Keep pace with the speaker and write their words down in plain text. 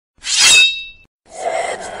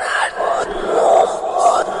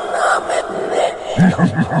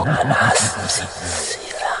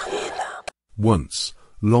Once,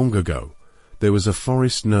 long ago, there was a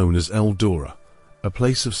forest known as Eldora, a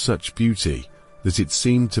place of such beauty that it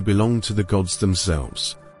seemed to belong to the gods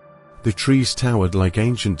themselves. The trees towered like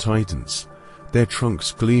ancient titans, their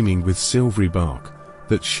trunks gleaming with silvery bark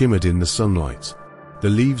that shimmered in the sunlight. The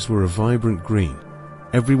leaves were a vibrant green,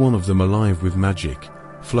 every one of them alive with magic,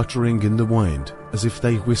 fluttering in the wind as if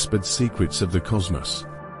they whispered secrets of the cosmos.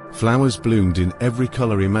 Flowers bloomed in every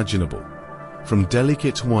color imaginable, from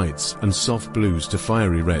delicate whites and soft blues to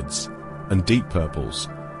fiery reds and deep purples,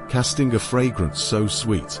 casting a fragrance so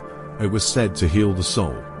sweet it was said to heal the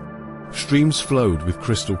soul. Streams flowed with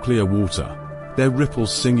crystal clear water, their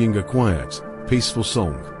ripples singing a quiet, peaceful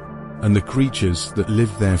song, and the creatures that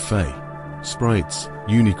lived there fae, sprites,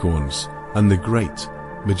 unicorns, and the great,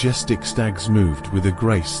 majestic stags moved with a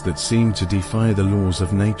grace that seemed to defy the laws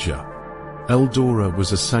of nature. Eldora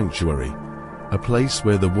was a sanctuary, a place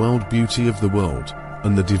where the wild beauty of the world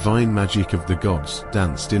and the divine magic of the gods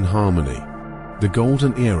danced in harmony. The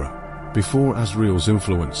Golden Era, before Asriel's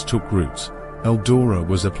influence took root, Eldora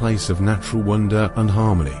was a place of natural wonder and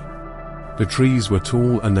harmony. The trees were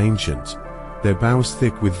tall and ancient, their boughs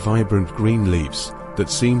thick with vibrant green leaves that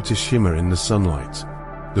seemed to shimmer in the sunlight.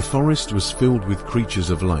 The forest was filled with creatures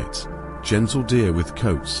of light, gentle deer with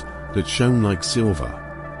coats that shone like silver,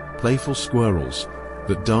 playful squirrels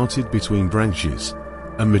that darted between branches,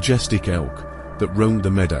 and majestic elk that roamed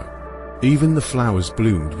the meadow. Even the flowers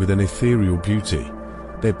bloomed with an ethereal beauty,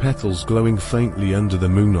 their petals glowing faintly under the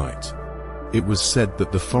moonlight. It was said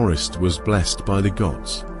that the forest was blessed by the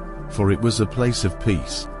gods, for it was a place of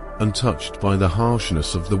peace, untouched by the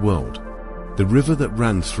harshness of the world. The river that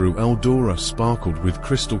ran through Eldora sparkled with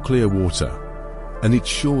crystal clear water, and its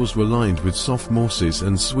shores were lined with soft mosses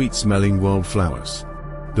and sweet-smelling wildflowers.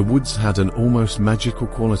 The woods had an almost magical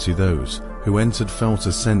quality. Those who entered felt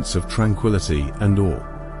a sense of tranquility and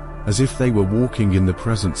awe, as if they were walking in the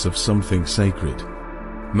presence of something sacred.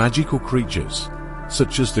 Magical creatures,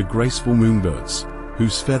 such as the graceful moonbirds,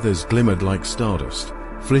 whose feathers glimmered like stardust,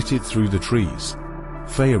 flitted through the trees.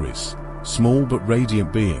 Fairies, small but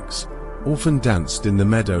radiant beings, often danced in the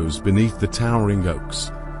meadows beneath the towering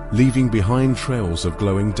oaks, leaving behind trails of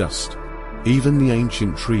glowing dust. Even the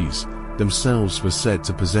ancient trees themselves were said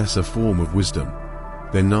to possess a form of wisdom,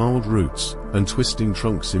 their gnarled roots and twisting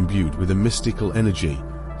trunks imbued with a mystical energy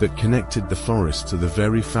that connected the forest to the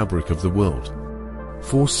very fabric of the world.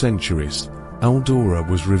 For centuries, Eldora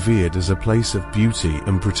was revered as a place of beauty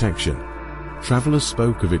and protection. Travelers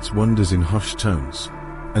spoke of its wonders in hushed tones,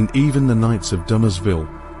 and even the knights of Dummersville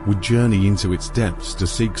would journey into its depths to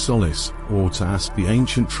seek solace or to ask the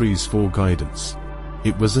ancient trees for guidance.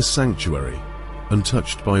 It was a sanctuary,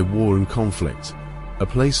 untouched by war and conflict, a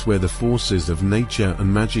place where the forces of nature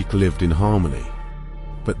and magic lived in harmony.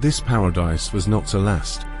 But this paradise was not to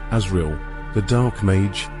last. Asriel, the Dark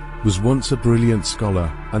Mage, was once a brilliant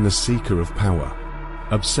scholar and the seeker of power.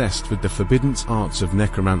 Obsessed with the forbidden arts of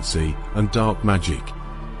necromancy and dark magic,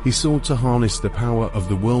 he sought to harness the power of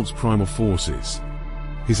the world's primal forces.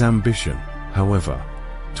 His ambition, however,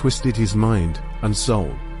 twisted his mind and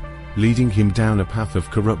soul, leading him down a path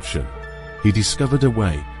of corruption. He discovered a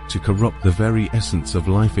way to corrupt the very essence of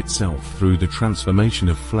life itself through the transformation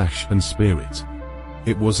of flesh and spirit.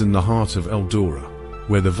 It was in the heart of Eldora,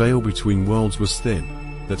 where the veil between worlds was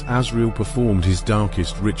thin, that Asriel performed his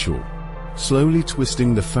darkest ritual, slowly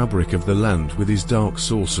twisting the fabric of the land with his dark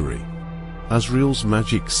sorcery. Asriel's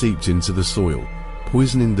magic seeped into the soil,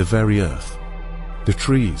 poisoning the very earth. The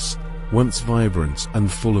trees, once vibrant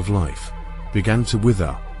and full of life, began to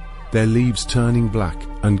wither, their leaves turning black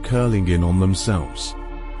and curling in on themselves.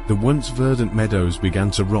 The once verdant meadows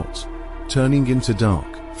began to rot, turning into dark,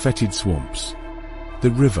 fetid swamps.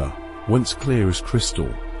 The river, once clear as crystal,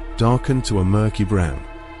 darkened to a murky brown,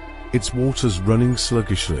 its waters running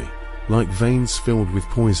sluggishly, like veins filled with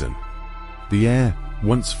poison. The air,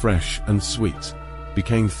 once fresh and sweet,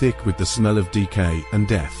 became thick with the smell of decay and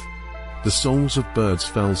death. The songs of birds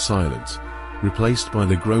fell silent, replaced by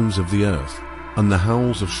the groans of the earth and the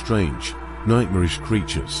howls of strange, nightmarish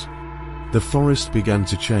creatures. The forest began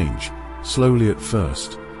to change, slowly at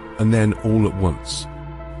first, and then all at once.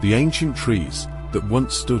 The ancient trees that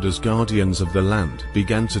once stood as guardians of the land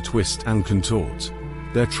began to twist and contort,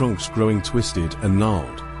 their trunks growing twisted and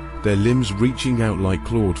gnarled, their limbs reaching out like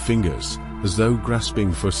clawed fingers, as though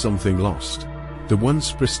grasping for something lost. The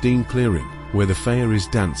once pristine clearing, where the fairies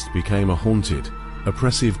danced, became a haunted,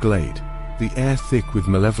 oppressive glade, the air thick with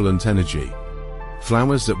malevolent energy.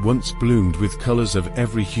 Flowers that once bloomed with colors of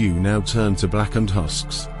every hue now turned to blackened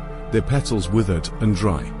husks, their petals withered and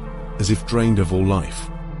dry, as if drained of all life.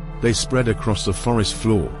 They spread across the forest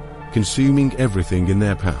floor, consuming everything in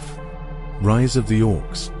their path. Rise of the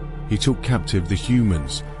orcs. He took captive the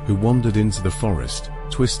humans who wandered into the forest,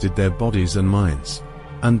 twisted their bodies and minds,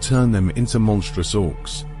 and turned them into monstrous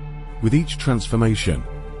orcs. With each transformation,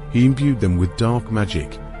 he imbued them with dark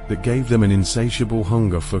magic that gave them an insatiable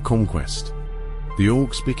hunger for conquest. The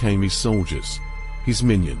orcs became his soldiers, his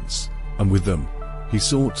minions, and with them, he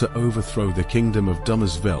sought to overthrow the kingdom of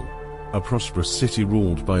Dummersville, a prosperous city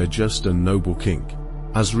ruled by a just and noble king.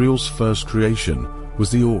 Asriel's first creation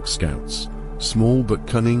was the Orc Scouts, small but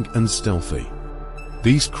cunning and stealthy.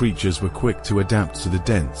 These creatures were quick to adapt to the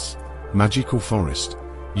dense, magical forest,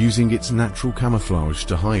 using its natural camouflage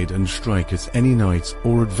to hide and strike at any knight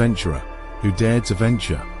or adventurer who dared to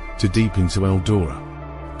venture too deep into Eldora.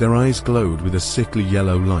 Their eyes glowed with a sickly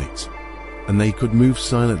yellow light, and they could move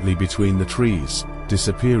silently between the trees,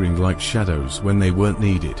 disappearing like shadows when they weren't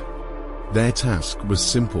needed. Their task was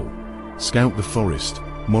simple: scout the forest,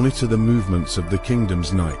 monitor the movements of the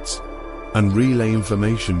kingdom's knights, and relay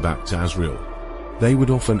information back to Asriel. They would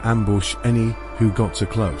often ambush any who got too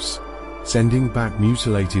close, sending back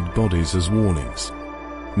mutilated bodies as warnings.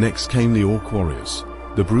 Next came the Orc Warriors,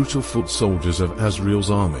 the brutal foot soldiers of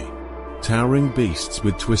Asriel's army. Towering beasts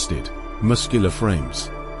with twisted, muscular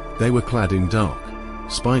frames. They were clad in dark,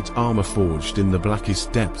 spiked armor forged in the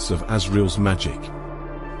blackest depths of Asriel's magic.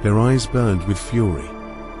 Their eyes burned with fury,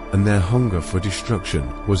 and their hunger for destruction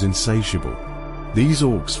was insatiable. These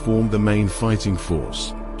orcs formed the main fighting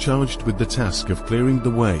force, charged with the task of clearing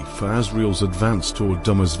the way for Asriel's advance toward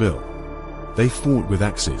Dummersville. They fought with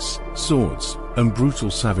axes, swords, and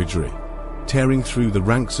brutal savagery, tearing through the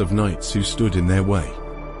ranks of knights who stood in their way.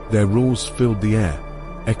 Their roars filled the air,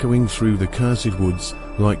 echoing through the cursed woods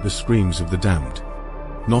like the screams of the damned.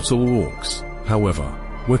 Not all orcs, however,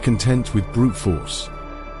 were content with brute force.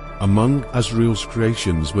 Among Asriel's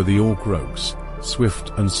creations were the orc rogues,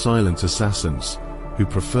 swift and silent assassins, who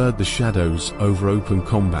preferred the shadows over open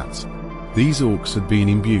combat. These orcs had been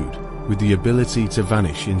imbued with the ability to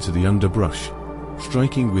vanish into the underbrush,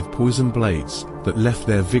 striking with poison blades that left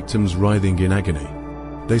their victims writhing in agony.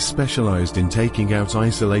 They specialized in taking out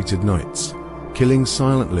isolated knights, killing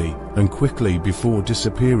silently and quickly before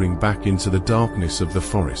disappearing back into the darkness of the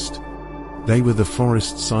forest. They were the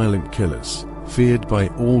forest's silent killers, feared by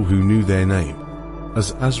all who knew their name.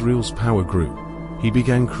 As Asriel's power grew, he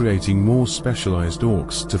began creating more specialized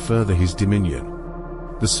orcs to further his dominion.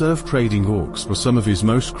 The serf-trading orcs were some of his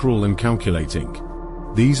most cruel and calculating.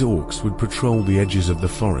 These orcs would patrol the edges of the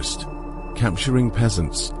forest, capturing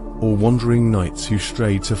peasants or wandering knights who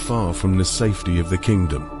strayed too far from the safety of the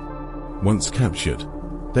kingdom. Once captured,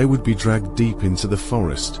 they would be dragged deep into the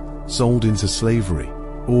forest, sold into slavery,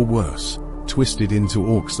 or worse, twisted into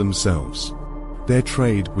orcs themselves. Their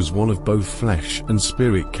trade was one of both flesh and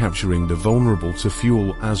spirit, capturing the vulnerable to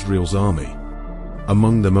fuel Asriel's army.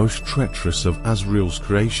 Among the most treacherous of Asriel's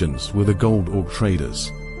creations were the gold orc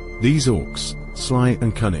traders. These orcs, sly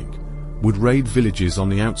and cunning, would raid villages on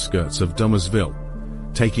the outskirts of Dummersville,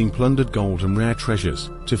 taking plundered gold and rare treasures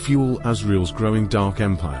to fuel Asriel's growing dark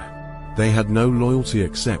empire. They had no loyalty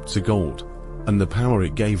except to gold, and the power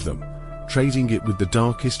it gave them, trading it with the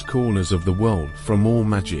darkest corners of the world for more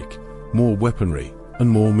magic, more weaponry, and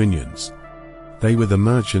more minions. They were the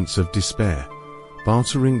merchants of despair,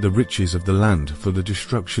 bartering the riches of the land for the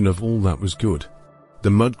destruction of all that was good. The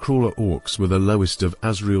mudcrawler orcs were the lowest of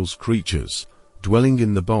Asriel's creatures, dwelling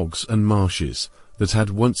in the bogs and marshes that had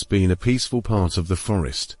once been a peaceful part of the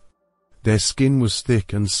forest. Their skin was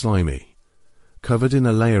thick and slimy, covered in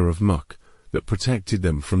a layer of muck that protected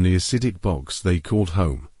them from the acidic bogs they called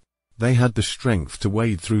home. They had the strength to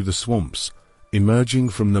wade through the swamps, emerging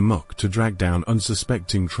from the muck to drag down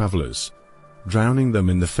unsuspecting travelers, drowning them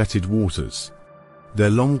in the fetid waters. Their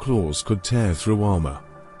long claws could tear through armor,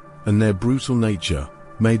 and their brutal nature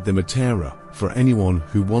made them a terror for anyone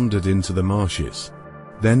who wandered into the marshes.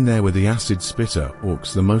 Then there were the acid spitter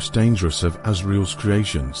orcs, the most dangerous of Asriel's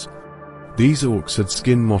creations. These orcs had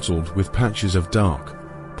skin mottled with patches of dark,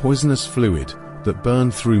 poisonous fluid that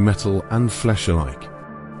burned through metal and flesh alike.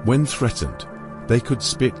 When threatened, they could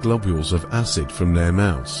spit globules of acid from their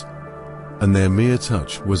mouths, and their mere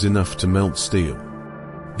touch was enough to melt steel.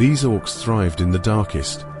 These orcs thrived in the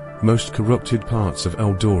darkest, most corrupted parts of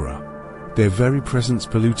Eldora, their very presence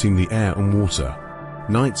polluting the air and water.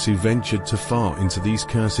 Knights who ventured too far into these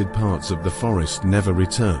cursed parts of the forest never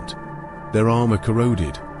returned, their armor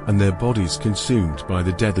corroded and their bodies consumed by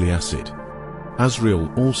the deadly acid.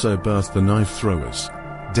 Asriel also birthed the knife throwers,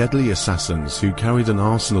 deadly assassins who carried an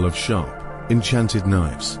arsenal of sharp, enchanted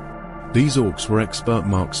knives. These orcs were expert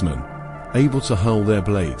marksmen, able to hurl their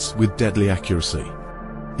blades with deadly accuracy.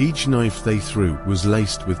 Each knife they threw was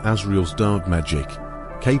laced with Azrael's dark magic,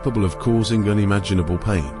 capable of causing unimaginable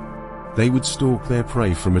pain. They would stalk their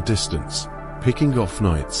prey from a distance, picking off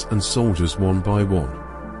knights and soldiers one by one,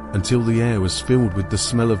 until the air was filled with the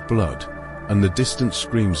smell of blood and the distant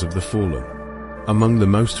screams of the fallen. Among the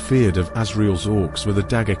most feared of Azrael's orcs were the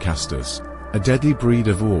dagger casters, a deadly breed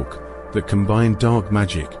of orc that combined dark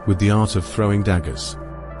magic with the art of throwing daggers.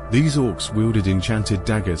 These orcs wielded enchanted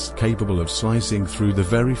daggers capable of slicing through the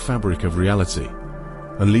very fabric of reality,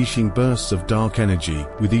 unleashing bursts of dark energy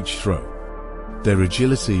with each throw. Their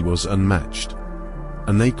agility was unmatched,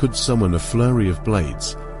 and they could summon a flurry of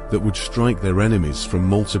blades that would strike their enemies from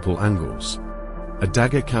multiple angles. A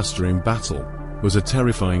dagger caster in battle was a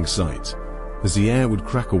terrifying sight, as the air would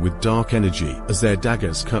crackle with dark energy as their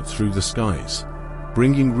daggers cut through the skies,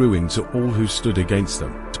 bringing ruin to all who stood against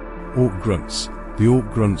them. Orc grunts. The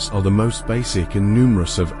orc grunts are the most basic and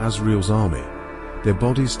numerous of Azrael's army, their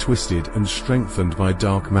bodies twisted and strengthened by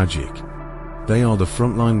dark magic. They are the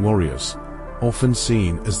frontline warriors, often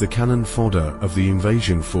seen as the cannon fodder of the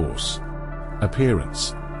invasion force.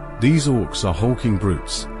 Appearance. These orcs are hulking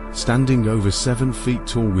brutes, standing over 7 feet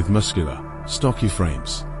tall with muscular, stocky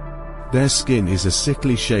frames. Their skin is a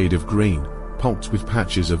sickly shade of green, pocked with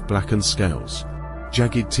patches of blackened scales.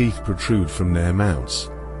 Jagged teeth protrude from their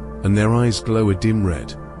mouths, and their eyes glow a dim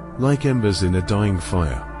red, like embers in a dying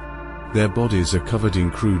fire. Their bodies are covered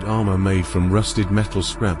in crude armor made from rusted metal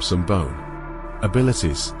scraps and bone.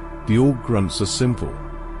 Abilities. The orc grunts are simple,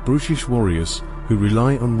 brutish warriors who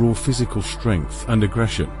rely on raw physical strength and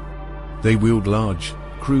aggression. They wield large,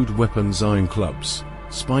 crude weapons, iron clubs,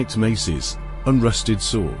 spiked maces, and rusted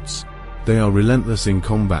swords. They are relentless in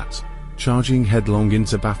combat, charging headlong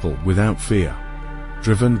into battle without fear,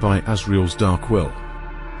 driven by Azrael's dark will.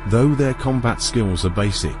 Though their combat skills are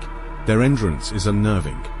basic, their endurance is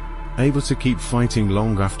unnerving, able to keep fighting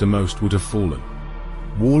long after most would have fallen.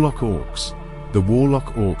 Warlock orcs. The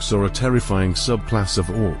warlock orcs are a terrifying subclass of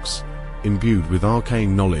orcs, imbued with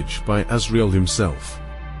arcane knowledge by Azrael himself.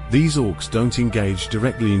 These orcs don't engage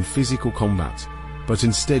directly in physical combat, but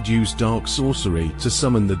instead use dark sorcery to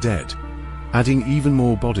summon the dead, adding even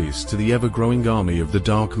more bodies to the ever-growing army of the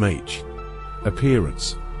Dark Mage.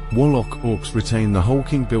 Appearance. Warlock orcs retain the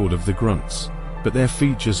hulking build of the grunts, but their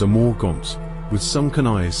features are more gaunt, with sunken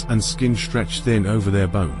eyes and skin stretched thin over their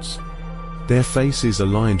bones. Their faces are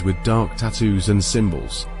lined with dark tattoos and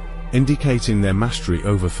symbols, indicating their mastery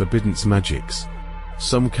over forbidden magics.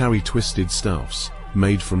 Some carry twisted staffs,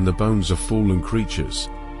 made from the bones of fallen creatures,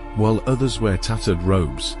 while others wear tattered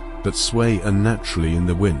robes that sway unnaturally in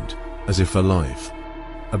the wind, as if alive.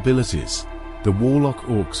 Abilities. The warlock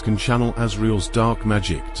orcs can channel Azrael's dark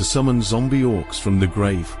magic to summon zombie orcs from the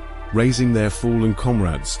grave, raising their fallen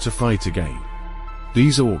comrades to fight again.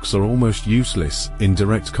 These orcs are almost useless in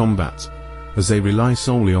direct combat, as they rely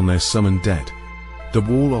solely on their summoned dead. The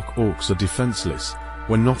warlock orcs are defenseless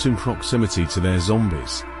when not in proximity to their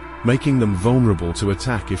zombies, making them vulnerable to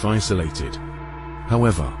attack if isolated.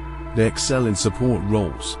 However, they excel in support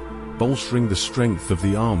roles, bolstering the strength of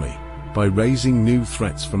the army by raising new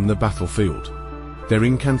threats from the battlefield. Their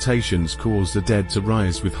incantations cause the dead to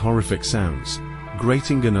rise with horrific sounds,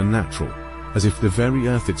 grating and unnatural, as if the very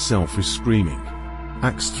earth itself is screaming.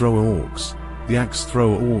 Axe thrower orcs. The axe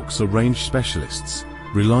thrower orcs are ranged specialists,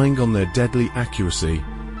 relying on their deadly accuracy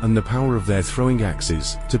and the power of their throwing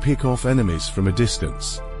axes to pick off enemies from a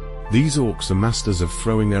distance. These orcs are masters of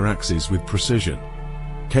throwing their axes with precision,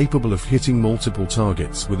 capable of hitting multiple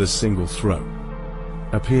targets with a single throw.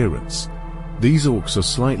 Appearance. These orcs are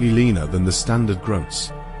slightly leaner than the standard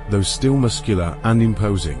grunts, though still muscular and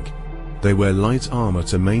imposing. They wear light armor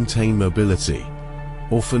to maintain mobility,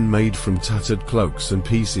 often made from tattered cloaks and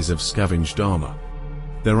pieces of scavenged armor.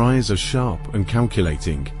 Their eyes are sharp and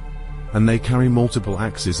calculating, and they carry multiple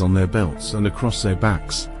axes on their belts and across their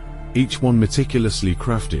backs, each one meticulously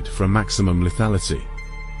crafted for maximum lethality.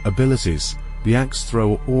 Abilities. The axe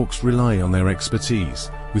thrower orcs rely on their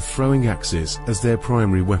expertise, with throwing axes as their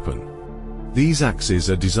primary weapon. These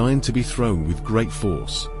axes are designed to be thrown with great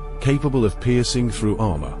force, capable of piercing through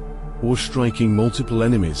armor, or striking multiple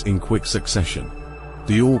enemies in quick succession.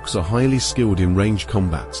 The orcs are highly skilled in range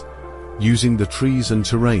combat, using the trees and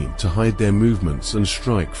terrain to hide their movements and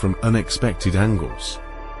strike from unexpected angles.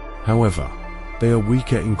 However, they are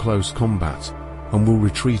weaker in close combat, and will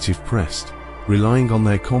retreat if pressed, relying on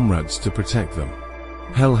their comrades to protect them.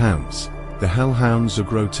 Hellhounds. The hellhounds are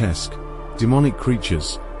grotesque, demonic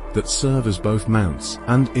creatures that serve as both mounts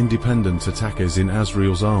and independent attackers in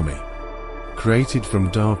Azrael's army. Created from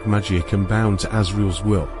dark magic and bound to Azrael's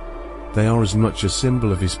will, they are as much a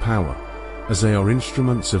symbol of his power as they are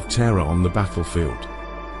instruments of terror on the battlefield.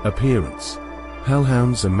 Appearance: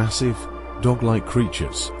 hellhounds are massive, dog-like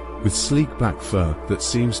creatures, with sleek black fur that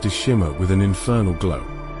seems to shimmer with an infernal glow.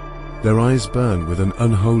 Their eyes burn with an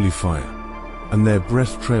unholy fire, and their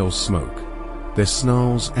breath trails smoke, their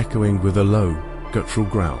snarls echoing with a low, guttural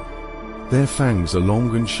growl. Their fangs are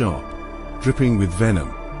long and sharp, dripping with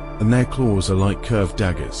venom, and their claws are like curved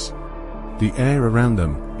daggers. The air around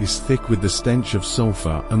them is thick with the stench of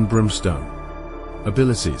sulfur and brimstone.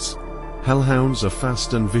 Abilities: hellhounds are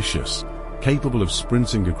fast and vicious, capable of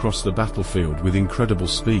sprinting across the battlefield with incredible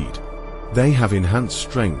speed. They have enhanced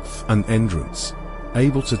strength and endurance,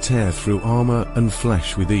 able to tear through armor and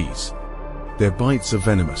flesh with ease. Their bites are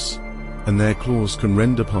venomous, and their claws can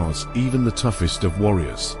rend apart even the toughest of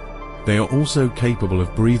warriors. They are also capable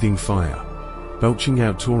of breathing fire, belching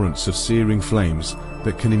out torrents of searing flames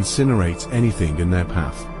that can incinerate anything in their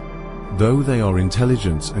path. Though they are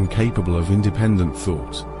intelligent and capable of independent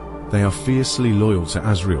thought, they are fiercely loyal to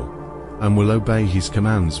Azrael, and will obey his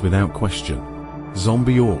commands without question.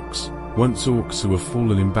 Zombie orcs: once orcs who have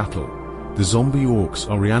fallen in battle, the zombie orcs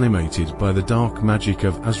are reanimated by the dark magic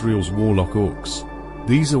of Azrael's warlock orcs.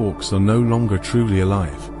 These orcs are no longer truly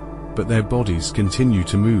alive, but their bodies continue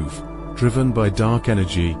to move, driven by dark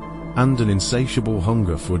energy and an insatiable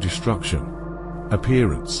hunger for destruction.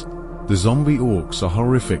 Appearance: the zombie orcs are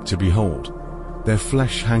horrific to behold, their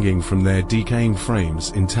flesh hanging from their decaying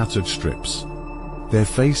frames in tattered strips. Their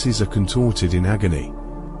faces are contorted in agony,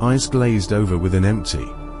 eyes glazed over with an empty,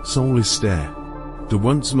 soulless stare. The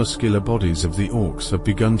once muscular bodies of the orcs have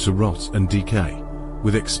begun to rot and decay,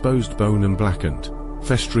 with exposed bone and blackened,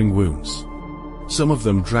 festering wounds. Some of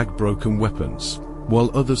them drag broken weapons, while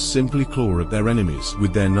others simply claw at their enemies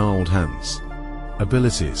with their gnarled hands.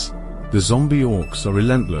 Abilities: the zombie orcs are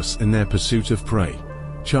relentless in their pursuit of prey,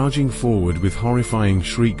 charging forward with horrifying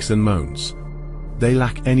shrieks and moans. They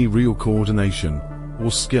lack any real coordination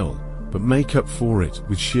or skill, but make up for it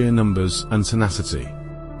with sheer numbers and tenacity.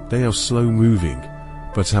 They are slow-moving,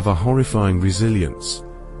 but have a horrifying resilience,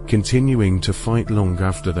 continuing to fight long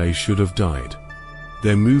after they should have died.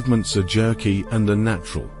 Their movements are jerky and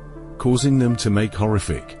unnatural, causing them to make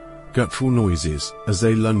horrific, guttural noises as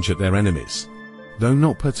they lunge at their enemies. Though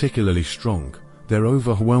not particularly strong, their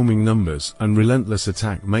overwhelming numbers and relentless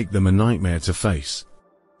attack make them a nightmare to face.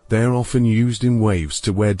 They are often used in waves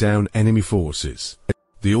to wear down enemy forces.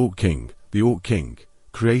 The Orc King,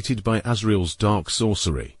 created by Azrael's dark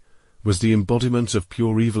sorcery, was the embodiment of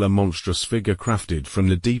pure evil, a monstrous figure crafted from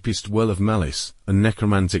the deepest well of malice and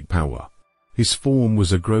necromantic power. His form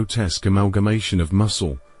was a grotesque amalgamation of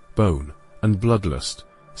muscle, bone, and bloodlust,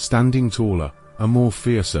 standing taller and more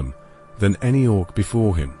fearsome than any orc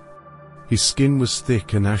before him. His skin was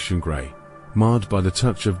thick and ashen grey, marred by the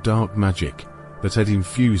touch of dark magic that had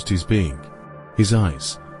infused his being. His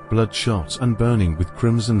eyes, bloodshot and burning with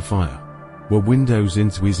crimson fire, were windows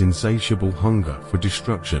into his insatiable hunger for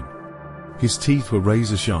destruction. His teeth were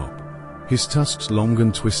razor-sharp, his tusks long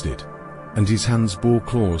and twisted, and his hands bore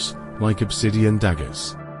claws like obsidian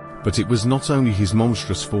daggers. But it was not only his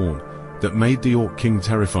monstrous form that made the Orc King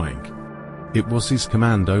terrifying. It was his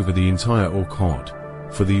command over the entire Orc horde,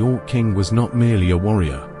 for the Orc King was not merely a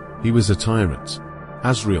warrior, he was a tyrant.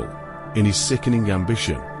 Azrael, in his sickening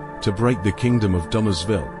ambition to break the kingdom of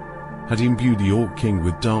Dummersville, had imbued the Orc King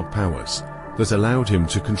with dark powers that allowed him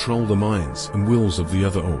to control the minds and wills of the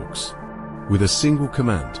other orcs. With a single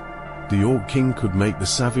command, the Orc King could make the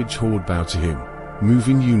savage horde bow to him, move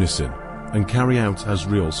in unison, and carry out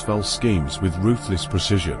Azrael's fell schemes with ruthless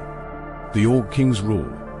precision. The Orc King's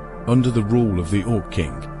rule. Under the rule of the Orc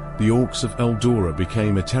King, the orcs of Eldora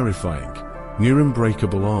became a terrifying,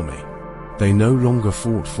 near-unbreakable army. They no longer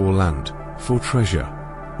fought for land, for treasure,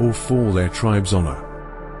 or for their tribe's honor.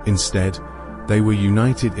 Instead, they were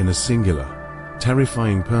united in a singular,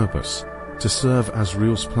 terrifying purpose: to serve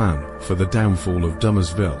Azrael's plan for the downfall of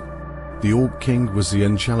Dummersville. The Orc King was the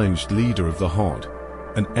unchallenged leader of the horde,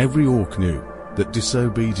 and every orc knew that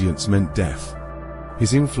disobedience meant death.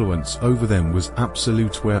 His influence over them was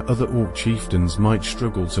absolute, where other orc chieftains might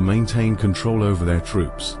struggle to maintain control over their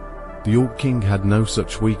troops. The Orc King had no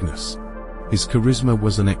such weakness. His charisma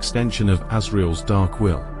was an extension of Azrael's dark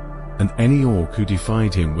will, and any orc who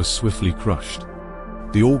defied him was swiftly crushed.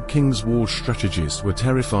 The Orc King's war strategies were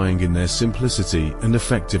terrifying in their simplicity and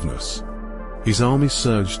effectiveness. His army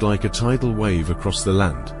surged like a tidal wave across the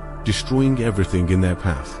land, destroying everything in their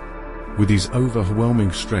path. With his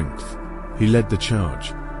overwhelming strength, he led the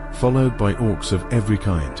charge, followed by orcs of every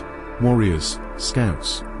kind, warriors,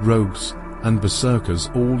 scouts, rogues, and berserkers,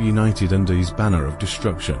 all united under his banner of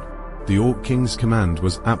destruction. The Orc King's command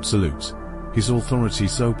was absolute, his authority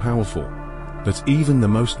so powerful that even the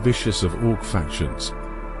most vicious of orc factions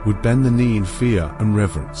would bend the knee in fear and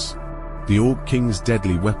reverence. The Orc King's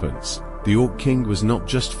deadly weapons. The Orc King was not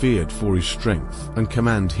just feared for his strength and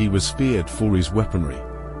command, he was feared for his weaponry,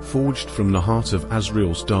 forged from the heart of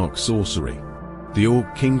Azrael's dark sorcery. The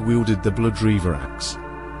Orc King wielded the Bloodreaver axe,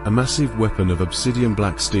 a massive weapon of obsidian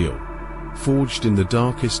black steel, forged in the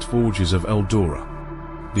darkest forges of Eldora.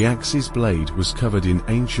 The axe's blade was covered in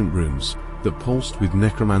ancient runes that pulsed with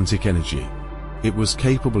necromantic energy. It was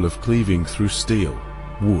capable of cleaving through steel,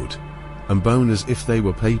 wood, and bone as if they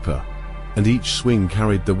were paper, and each swing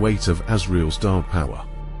carried the weight of Azrael's dark power.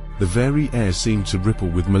 The very air seemed to ripple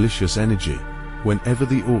with malicious energy whenever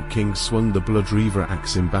the Orc King swung the Bloodreaver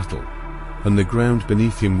axe in battle, and the ground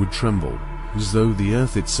beneath him would tremble, as though the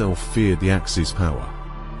earth itself feared the axe's power.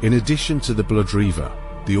 In addition to the Bloodreaver,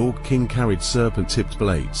 the Orc King carried serpent-tipped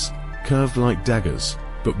blades, curved like daggers,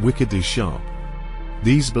 but wickedly sharp.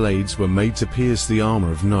 These blades were made to pierce the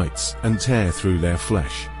armor of knights and tear through their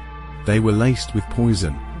flesh. They were laced with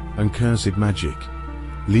poison and cursed magic,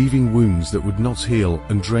 leaving wounds that would not heal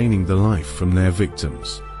and draining the life from their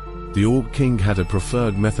victims. The Orc King had a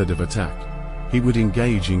preferred method of attack. He would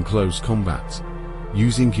engage in close combat,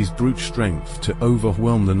 using his brute strength to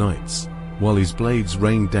overwhelm the knights, while his blades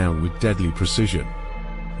rained down with deadly precision.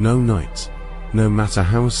 No knight, no matter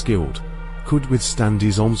how skilled, could withstand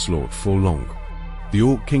his onslaught for long. The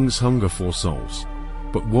Orc King's hunger for souls.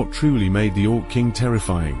 But what truly made the Orc King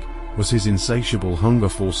terrifying was his insatiable hunger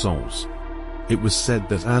for souls. It was said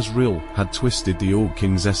that Azrael had twisted the Orc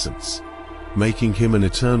King's essence, making him an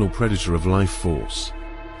eternal predator of life force.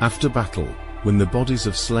 After battle, when the bodies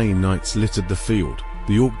of slain knights littered the field,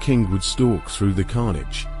 the Orc King would stalk through the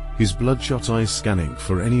carnage, his bloodshot eyes scanning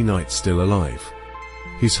for any knight still alive.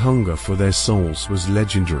 His hunger for their souls was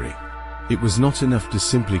legendary. It was not enough to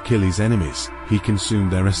simply kill his enemies, he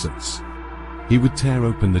consumed their essence. He would tear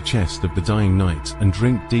open the chest of the dying knight and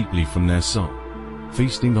drink deeply from their soul,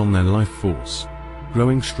 feasting on their life force,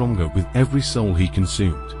 growing stronger with every soul he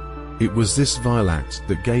consumed. It was this vile act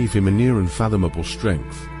that gave him a near unfathomable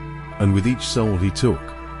strength, and with each soul he took,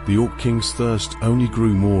 the Orc King's thirst only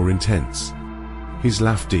grew more intense. His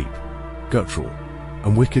laugh deep, guttural,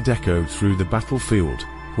 and wicked echoed through the battlefield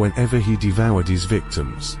whenever he devoured his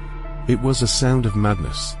victims. It was a sound of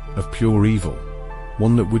madness, of pure evil,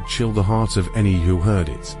 one that would chill the heart of any who heard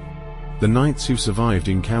it. The knights who survived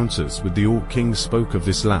encounters with the Orc King spoke of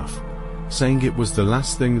this laugh, saying it was the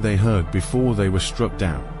last thing they heard before they were struck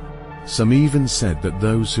down. Some even said that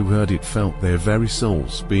those who heard it felt their very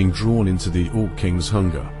souls being drawn into the Orc King's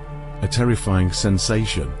hunger, a terrifying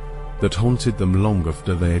sensation that haunted them long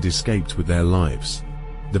after they had escaped with their lives.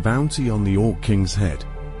 The bounty on the Orc King's head,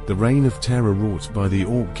 the reign of terror wrought by the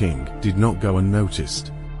Orc King, did not go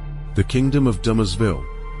unnoticed. The kingdom of Dummersville,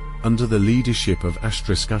 under the leadership of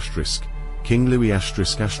King Louis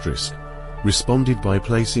responded by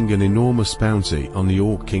placing an enormous bounty on the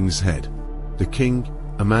Orc King's head. The king,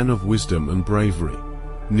 a man of wisdom and bravery,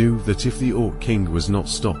 knew that if the Orc King was not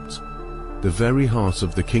stopped, the very heart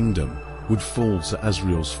of the kingdom would fall to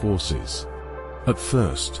Azrael's forces. At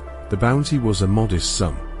first, the bounty was a modest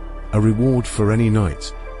sum, a reward for any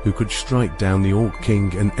knight who could strike down the Orc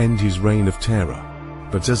King and end his reign of terror.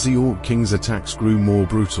 But as the Orc King's attacks grew more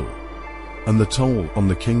brutal, and the toll on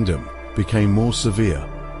the kingdom became more severe,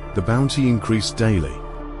 the bounty increased daily.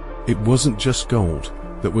 It wasn't just gold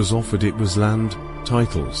that was offered, it was land,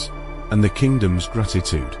 titles, and the kingdom's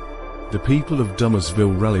gratitude. The people of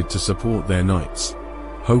Dummersville rallied to support their knights,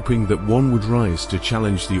 hoping that one would rise to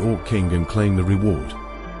challenge the Orc King and claim the reward.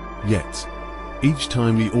 Yet, each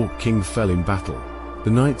time the Orc King fell in battle,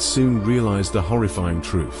 the knights soon realized the horrifying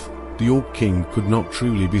truth. The Orc King could not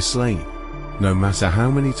truly be slain. No matter how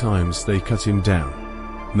many times they cut him down,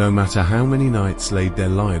 no matter how many knights laid their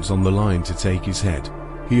lives on the line to take his head,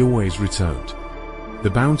 he always returned. The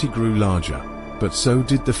bounty grew larger, but so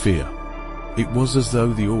did the fear. It was as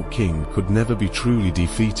though the Orc King could never be truly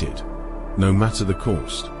defeated, no matter the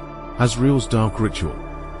cost. Azrael's dark ritual.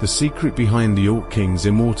 The secret behind the Orc King's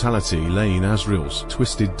immortality lay in Azrael's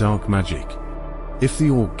twisted dark magic. If the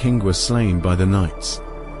Orc King were slain by the knights,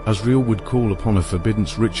 Azrael would call upon a forbidden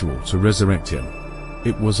ritual to resurrect him.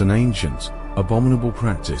 It was an ancient, abominable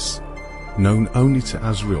practice, known only to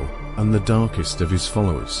Azrael and the darkest of his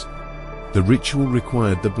followers. The ritual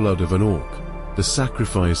required the blood of an orc, the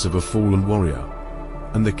sacrifice of a fallen warrior,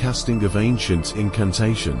 and the casting of ancient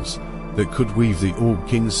incantations that could weave the Orc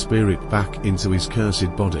King's spirit back into his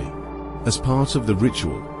cursed body. As part of the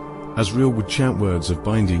ritual, Azrael would chant words of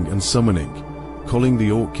binding and summoning, calling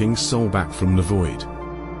the Orc King's soul back from the void.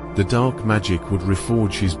 The dark magic would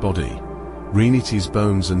reforge his body, reknit his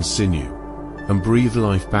bones and sinew, and breathe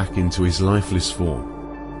life back into his lifeless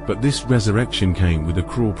form. But this resurrection came with a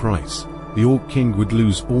cruel price. The Orc King would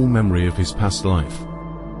lose all memory of his past life.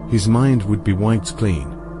 His mind would be wiped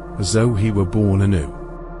clean, as though he were born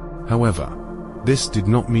anew. However, this did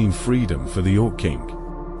not mean freedom for the Orc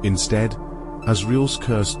King. Instead, Asriel's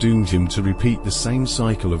curse doomed him to repeat the same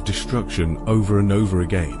cycle of destruction over and over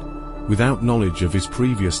again, without knowledge of his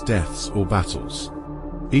previous deaths or battles.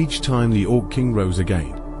 Each time the Orc King rose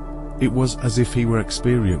again, it was as if he were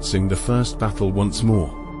experiencing the first battle once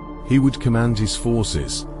more. He would command his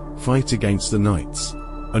forces, fight against the knights,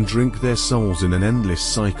 and drink their souls in an endless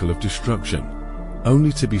cycle of destruction,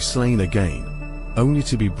 only to be slain again, only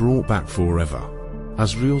to be brought back forever.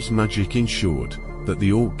 Asriel's magic ensured that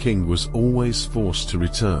the Orc King was always forced to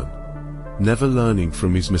return, never learning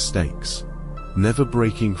from his mistakes, never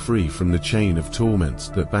breaking free from the chain of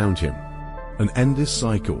torment that bound him. An endless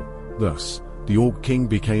cycle. Thus, the Orc King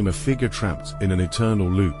became a figure trapped in an eternal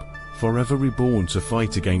loop, forever reborn to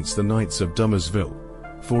fight against the Knights of Dummersville,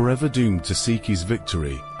 forever doomed to seek his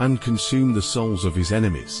victory and consume the souls of his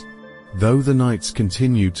enemies. Though the knights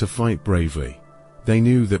continued to fight bravely, they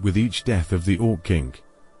knew that with each death of the Orc King,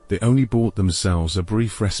 they only bought themselves a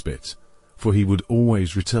brief respite, for he would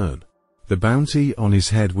always return. The bounty on his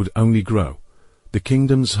head would only grow, the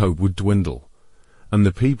kingdom's hope would dwindle, and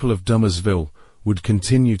the people of Dummersville would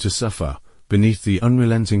continue to suffer beneath the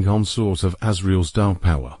unrelenting onslaught of Asriel's dark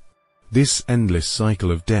power. This endless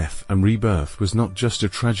cycle of death and rebirth was not just a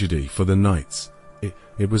tragedy for the knights,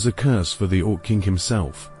 it was a curse for the Orc King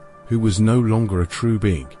himself, who was no longer a true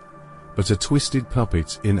being, but a twisted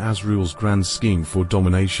puppet in Asriel's grand scheme for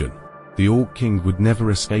domination. The Orc King would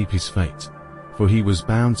never escape his fate, for he was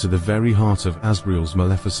bound to the very heart of Asriel's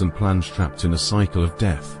maleficent plans, trapped in a cycle of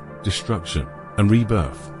death, destruction, and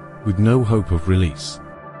rebirth, with no hope of release.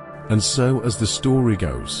 And so, as the story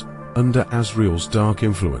goes, under Asriel's dark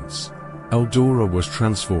influence, Eldora was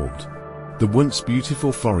transformed. The once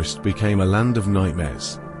beautiful forest became a land of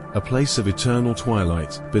nightmares, a place of eternal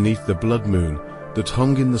twilight beneath the blood moon that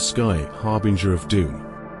hung in the sky, harbinger of doom.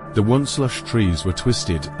 The once lush trees were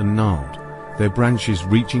twisted and gnarled, their branches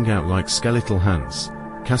reaching out like skeletal hands,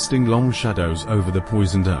 casting long shadows over the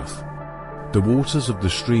poisoned earth. The waters of the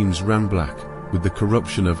streams ran black with the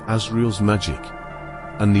corruption of Asriel's magic,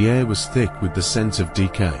 and the air was thick with the scent of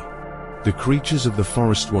decay. The creatures of the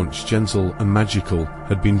forest, once gentle and magical,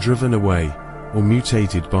 had been driven away or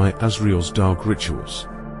mutated by Asriel's dark rituals.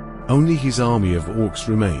 Only his army of orcs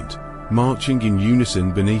remained, marching in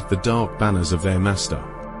unison beneath the dark banners of their master.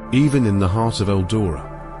 Even in the heart of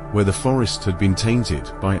Eldora, where the forest had been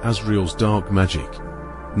tainted by Asriel's dark magic,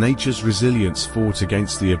 nature's resilience fought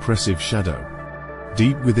against the oppressive shadow.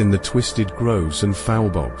 Deep within the twisted groves and foul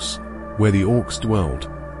bogs, where the orcs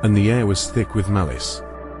dwelled, and the air was thick with malice,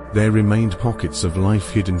 there remained pockets of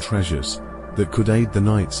life-hidden treasures that could aid the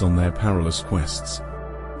knights on their perilous quests.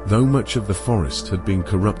 Though much of the forest had been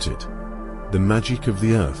corrupted, the magic of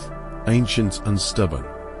the earth, ancient and stubborn,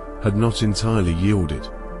 had not entirely yielded.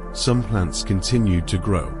 Some plants continued to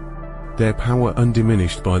grow, their power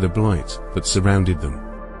undiminished by the blight that surrounded them.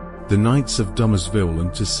 The Knights of Dummersville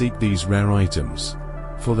learned to seek these rare items,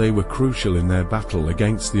 for they were crucial in their battle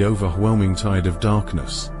against the overwhelming tide of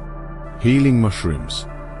darkness. Healing mushrooms,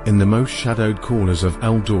 in the most shadowed corners of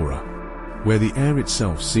Eldora, where the air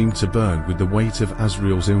itself seemed to burn with the weight of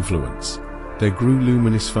Asriel's influence, there grew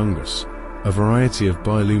luminous fungus, a variety of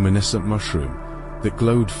bioluminescent mushroom that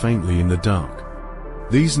glowed faintly in the dark.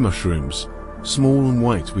 These mushrooms, small and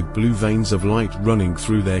white with blue veins of light running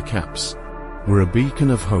through their caps, were a beacon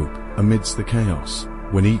of hope amidst the chaos.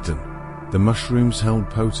 When eaten, the mushrooms held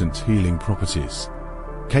potent healing properties,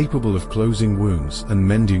 capable of closing wounds and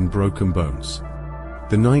mending broken bones.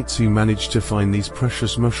 The knights who managed to find these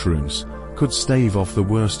precious mushrooms could stave off the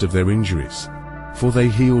worst of their injuries, for they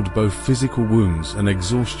healed both physical wounds and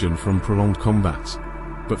exhaustion from prolonged combat.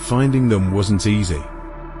 But finding them wasn't easy.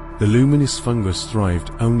 The luminous fungus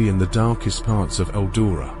thrived only in the darkest parts of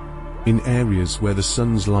Eldora, in areas where the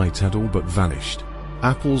sun's light had all but vanished.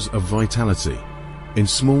 Apples of vitality. In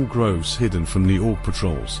small groves hidden from the orc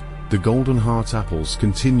patrols, the golden heart apples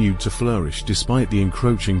continued to flourish despite the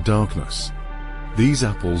encroaching darkness. These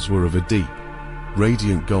apples were of a deep,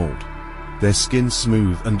 radiant gold, their skin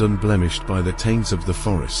smooth and unblemished by the taint of the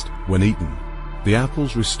forest. When eaten, the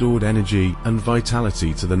apples restored energy and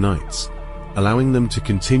vitality to the knights, allowing them to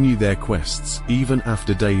continue their quests even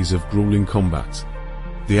after days of grueling combat.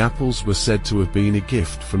 The apples were said to have been a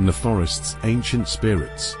gift from the forest's ancient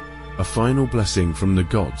spirits, a final blessing from the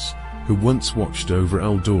gods who once watched over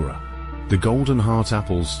Eldora. The golden heart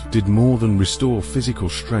apples did more than restore physical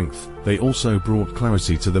strength, they also brought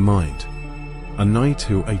clarity to the mind. A knight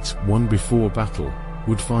who ate one before battle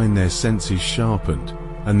would find their senses sharpened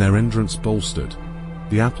and their endurance bolstered.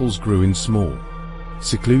 The apples grew in small,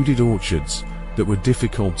 secluded orchards that were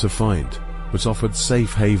difficult to find, but offered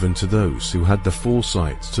safe haven to those who had the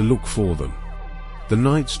foresight to look for them. The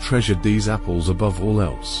knights treasured these apples above all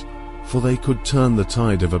else, for they could turn the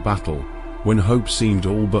tide of a battle when hope seemed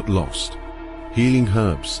all but lost. Healing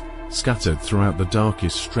herbs scattered throughout the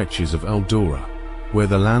darkest stretches of Eldora, where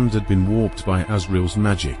the land had been warped by Azrael's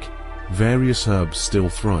magic, various herbs still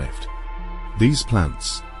thrived. These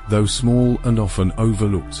plants, though small and often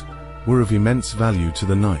overlooked, were of immense value to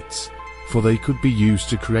the knights, for they could be used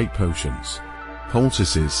to create potions,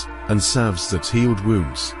 poultices, and salves that healed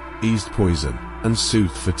wounds, eased poison, and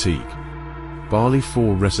soothed fatigue. Barley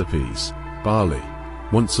for recipes. Barley,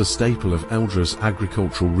 once a staple of Eldra's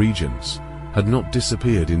agricultural regions, had not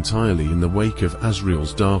disappeared entirely in the wake of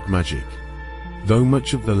Azrael's dark magic. Though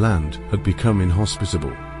much of the land had become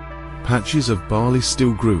inhospitable, patches of barley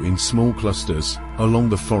still grew in small clusters along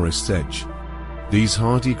the forest's edge. These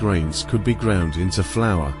hardy grains could be ground into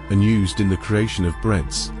flour and used in the creation of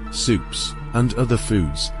breads, soups, and other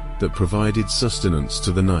foods that provided sustenance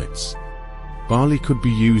to the knights. Barley could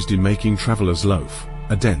be used in making traveler's loaf,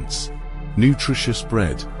 a dense, nutritious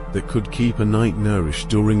bread that could keep a knight nourished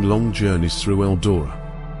during long journeys through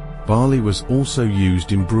Eldora. Barley was also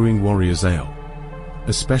used in brewing warrior's ale,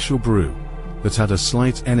 a special brew that had a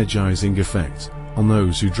slight energizing effect on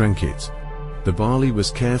those who drank it. The barley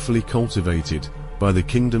was carefully cultivated by the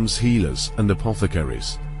kingdom's healers and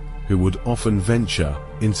apothecaries, who would often venture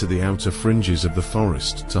into the outer fringes of the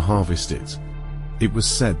forest to harvest it. It was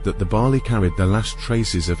said that the barley carried the last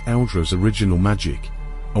traces of Eldra's original magic,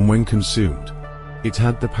 and when consumed, it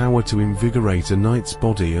had the power to invigorate a knight's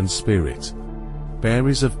body and spirit.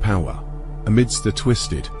 Berries of power. Amidst the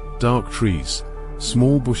twisted, dark trees,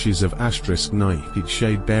 small bushes of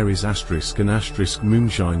nightshade berries and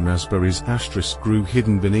moonshine raspberries grew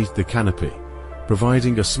hidden beneath the canopy,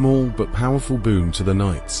 providing a small but powerful boon to the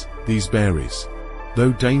knights. These berries,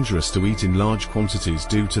 though dangerous to eat in large quantities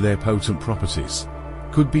due to their potent properties,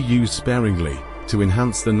 could be used sparingly to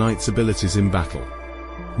enhance the knight's abilities in battle.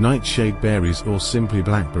 Nightshade berries, or simply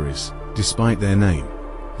blackberries, despite their name,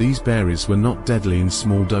 these berries were not deadly in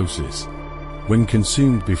small doses. When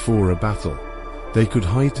consumed before a battle, they could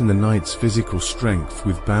heighten the knight's physical strength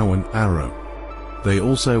with bow and arrow. They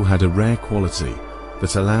also had a rare quality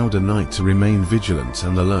that allowed a knight to remain vigilant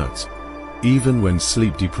and alert, even when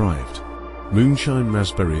sleep-deprived. Moonshine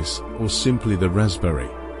raspberries, or simply the raspberry,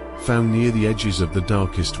 found near the edges of the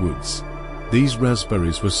darkest woods. These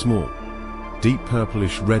raspberries were small, deep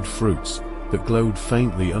purplish red fruits that glowed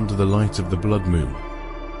faintly under the light of the blood moon.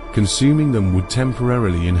 Consuming them would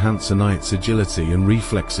temporarily enhance a knight's agility and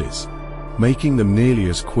reflexes, making them nearly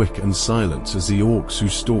as quick and silent as the orcs who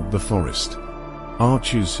stalked the forest.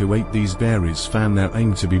 Archers who ate these berries found their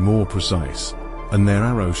aim to be more precise, and their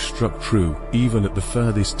arrows struck true even at the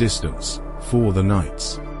furthest distance, for the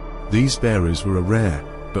knights. These berries were a rare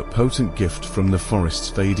but potent gift from the forest's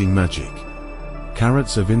fading magic.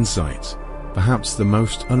 Carrots of insight. Perhaps the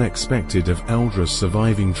most unexpected of Eldra's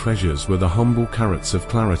surviving treasures were the humble carrots of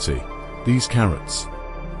clarity. These carrots,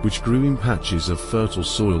 which grew in patches of fertile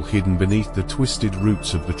soil hidden beneath the twisted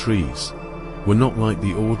roots of the trees, were not like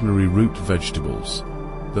the ordinary root vegetables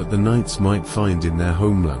that the knights might find in their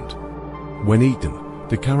homeland. When eaten,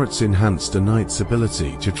 the carrots enhanced a knight's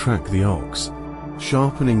ability to track the orcs,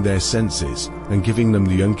 sharpening their senses and giving them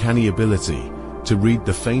the uncanny ability to read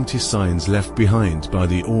the faintest signs left behind by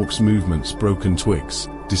the orcs' movements: broken twigs,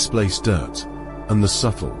 displaced dirt, and the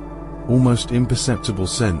subtle, almost imperceptible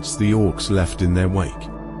scents the orcs left in their wake.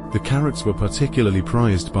 The carrots were particularly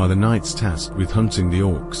prized by the knights tasked with hunting the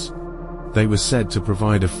orcs. They were said to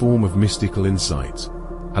provide a form of mystical insight,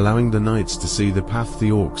 allowing the knights to see the path the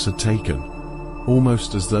orcs had taken,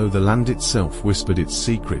 almost as though the land itself whispered its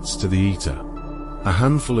secrets to the eater. A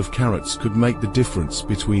handful of carrots could make the difference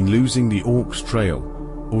between losing the orcs' trail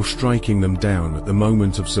or striking them down at the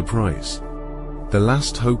moment of surprise. The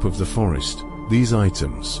last hope of the forest. These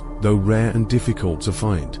items, though rare and difficult to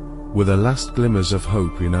find, were the last glimmers of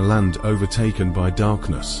hope in a land overtaken by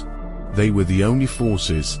darkness. They were the only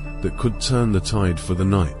forces that could turn the tide for the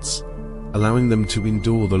knights, allowing them to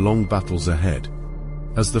endure the long battles ahead.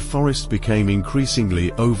 As the forest became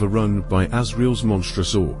increasingly overrun by Azrael's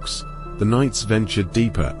monstrous orcs, the knights ventured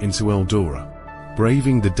deeper into Eldora,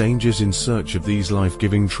 braving the dangers in search of these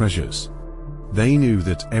life-giving treasures. They knew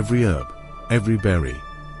that every herb, every berry,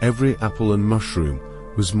 every apple and mushroom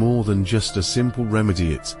was more than just a simple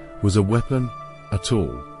remedy. It was a weapon, a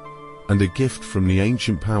tool, and a gift from the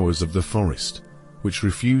ancient powers of the forest, which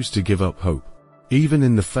refused to give up hope. Even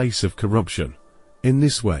in the face of corruption, In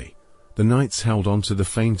this way, the knights held on to the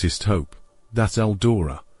faintest hope that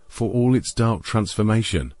Eldora, for all its dark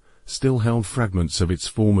transformation, still held fragments of its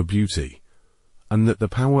former beauty, and that the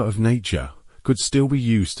power of nature could still be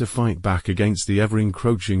used to fight back against the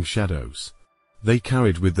ever-encroaching shadows. They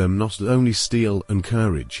carried with them not only steel and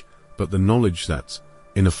courage, but the knowledge that,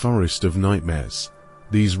 in a forest of nightmares,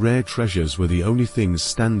 these rare treasures were the only things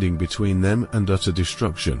standing between them and utter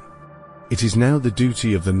destruction. It is now the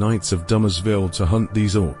duty of the Knights of Dummersville to hunt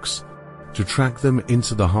these orcs, to track them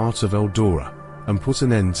into the heart of Eldora, and put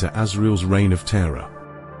an end to Azrael's reign of terror.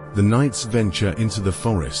 The knights venture into the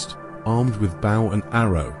forest, armed with bow and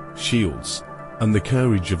arrow, shields, and the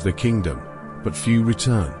courage of the kingdom, but few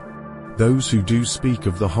return. Those who do speak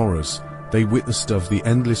of the horrors they witnessed, of the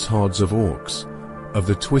endless hordes of orcs, of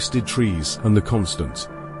the twisted trees and the constant,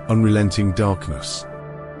 unrelenting darkness.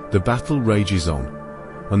 The battle rages on,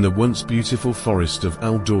 and the once beautiful forest of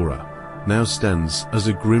Eldora now stands as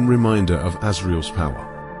a grim reminder of Azrael's power.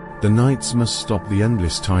 The knights must stop the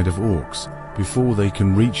endless tide of orcs before they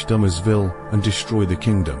can reach Dummersville and destroy the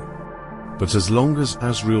kingdom. But as long as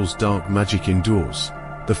Azrael's dark magic endures,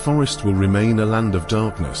 the forest will remain a land of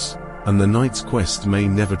darkness, and the knight's quest may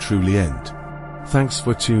never truly end. Thanks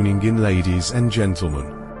for tuning in, ladies and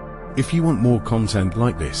gentlemen. If you want more content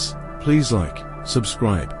like this, please like,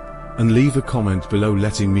 subscribe, and leave a comment below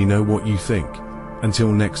letting me know what you think.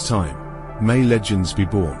 Until next time, may legends be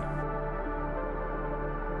born.